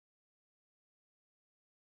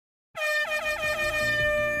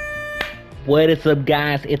What is up,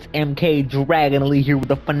 guys? It's MK Dragon Lee here with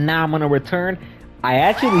a phenomenal return. I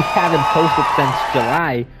actually haven't posted since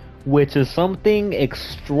July, which is something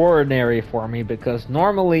extraordinary for me because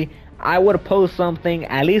normally I would post something,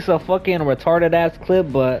 at least a fucking retarded ass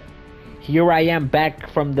clip, but here I am back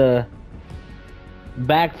from the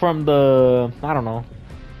I don't know,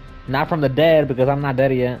 not from the dead because I'm not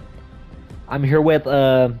dead yet. I'm here with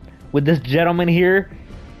this gentleman here,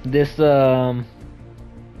 this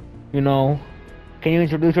you know, can you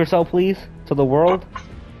introduce yourself, please, to the world?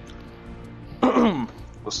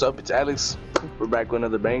 What's up? It's Alex. We're back with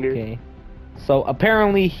another banger. Okay. So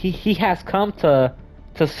apparently he has come to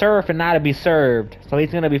surf and not to be served. So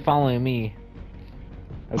he's gonna be following me.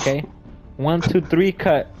 Okay. 1, 2, 3,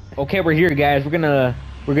 cut. Okay, we're here, guys. We're gonna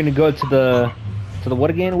go to the what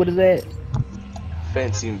again? What is that?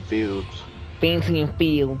 Fancy and Fields. Fancy and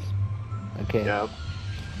Fields. Okay. Yep.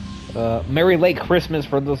 Merry late Christmas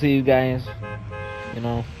for those of you guys, you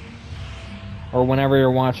know, or whenever you're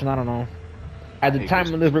watching, I don't know. At the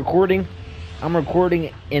time of this recording, I'm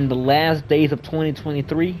recording in the last days of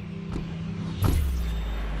 2023.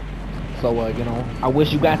 So, you know, I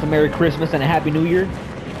wish you guys a Merry Christmas and a Happy New Year.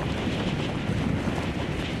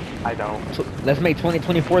 I don't. So let's make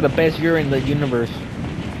 2024 the best year in the universe.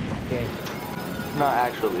 Okay. Not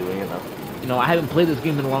actually, you know. You know, I haven't played this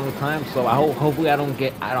game in a long time, so I hopefully I don't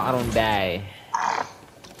die.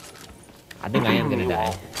 I think I am gonna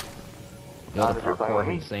die. Yo, the parkour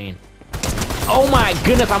is insane. Oh my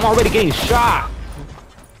goodness, I'm already getting shot!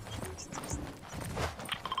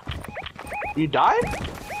 You died?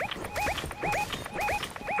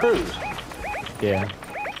 Cruz. Yeah.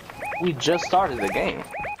 We just started the game.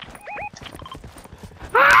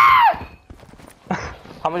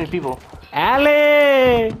 How many people?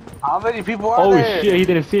 Ale! How many people are there? Oh shit, he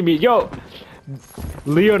didn't see me. Yo!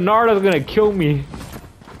 Leonardo's gonna kill me.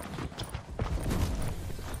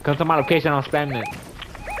 Come to my location, I'm spamming it.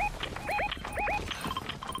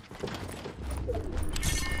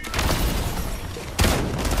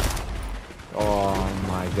 Oh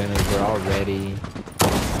my goodness, we're already.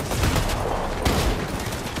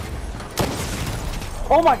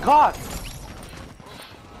 Oh my god!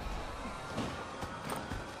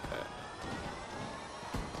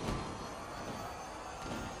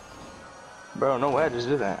 Bro, no way I just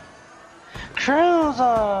did that. Cruz,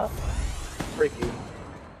 Ricky.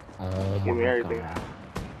 Oh Give me everything. God.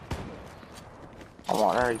 I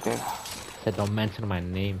want everything. Said don't mention my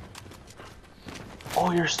name.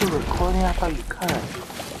 Oh, you're still recording? I thought you cut.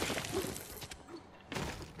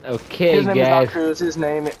 Okay, His name is guys. not Cruz, his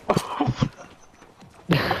name is...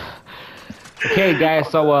 Okay, guys,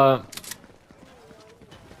 so,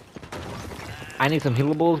 I need some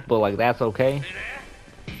healables, but, like, that's okay.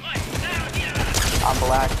 I'm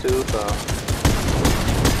black, too, so...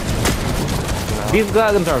 These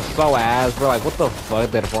guns are so ass, bro. Like, what the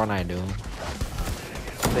fuck did Fortnite do?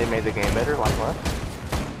 They made the game better? Like what?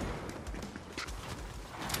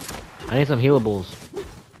 I need some healables.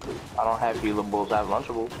 I don't have healables, I have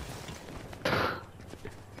lunchables.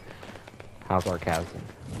 How sarcastic.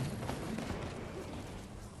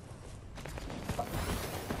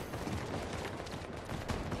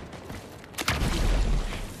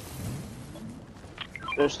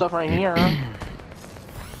 There's stuff right here, huh?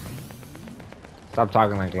 Stop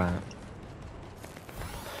talking like that.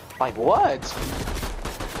 Like what?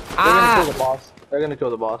 They're gonna kill the boss. They're gonna kill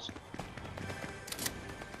the boss.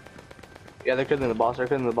 Yeah, they're killing the boss. They're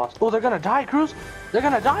killing the boss. Oh, they're gonna die, Cruz. They're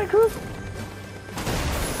gonna die, Cruz.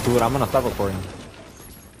 Dude, I'm gonna stop recording.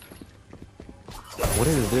 What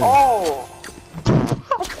is this? Oh!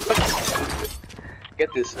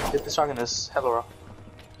 Get this. Get this shotgun. This hello rock.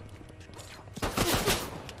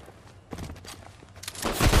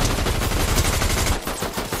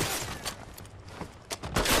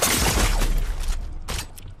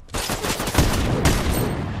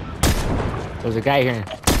 There's a guy here.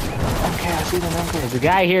 Okay, I see them. Okay. There's a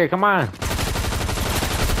guy here. Come on.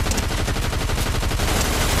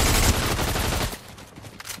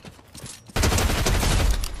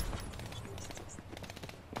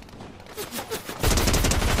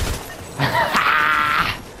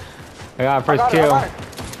 I got first kill.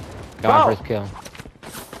 Got my first kill.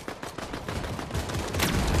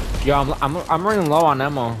 Yo, I'm running low on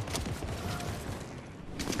ammo.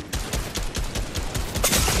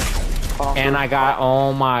 And I got,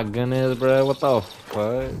 oh my goodness, bro, what the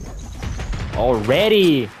fuck?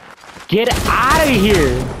 Already? Get out of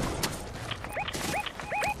here!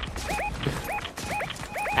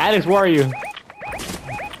 Alex, where are you?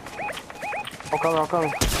 I'm coming, I'm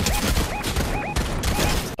coming.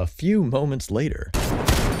 A few moments later.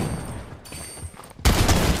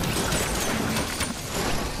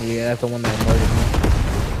 Yeah, that's the one that murdered me.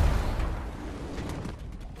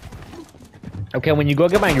 Okay, when you go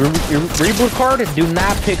get my your reboot card, do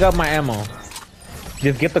not pick up my ammo.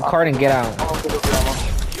 Just get the card and get out.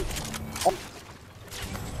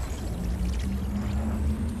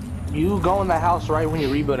 You go in the house right when you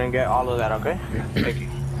reboot and get all of that, okay? Thank you.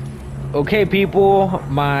 Okay, people,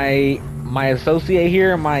 my associate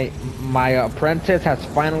here, my apprentice has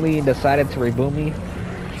finally decided to reboot me.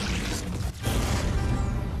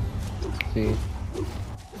 Let's see.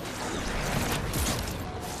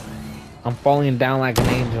 I'm falling down like an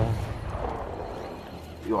angel.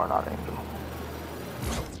 You are not an angel.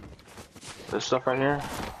 This stuff right here,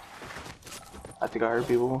 I think I heard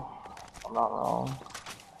people. I'm not wrong.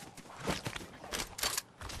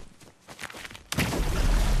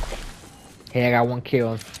 Hey, I got 1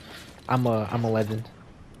 kill. I'm a legend.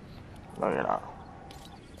 No, you're not.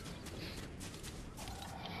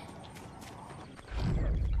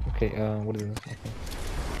 Okay, what is this? Okay.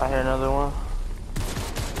 I hear another one.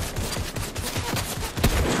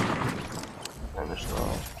 And there's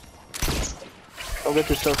no. Don't get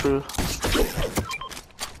yourself through.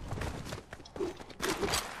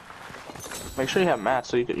 Make sure you have mats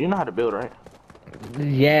so you know how to build, right?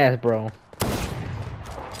 Yes, bro.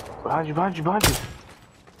 Behind you, behind you, behind you.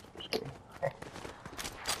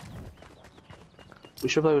 We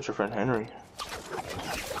should play with your friend Henry.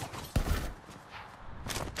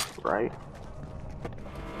 Right?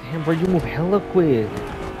 Damn, bro, you move hella quick.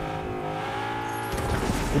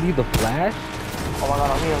 What are you, the Flash? Oh my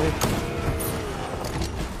god, on me.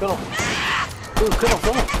 Kill him. Dude, kill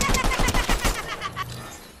him.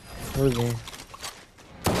 Where is he?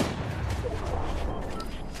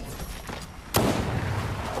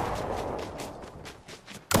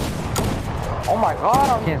 Oh my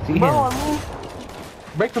god, Can't see bro, him. on me.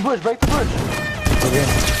 Break the bush, break the bush. Okay.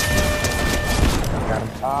 Got him.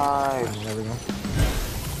 Nice. There we go.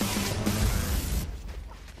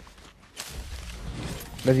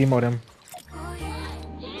 Let's emote him.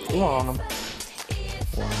 You on him.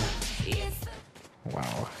 Wow.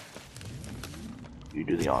 Wow. You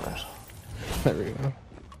do the honors. There we go.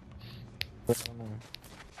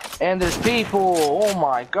 And there's people. Oh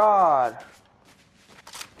my god.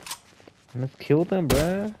 Let's kill them,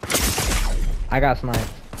 bruh. I got sniped.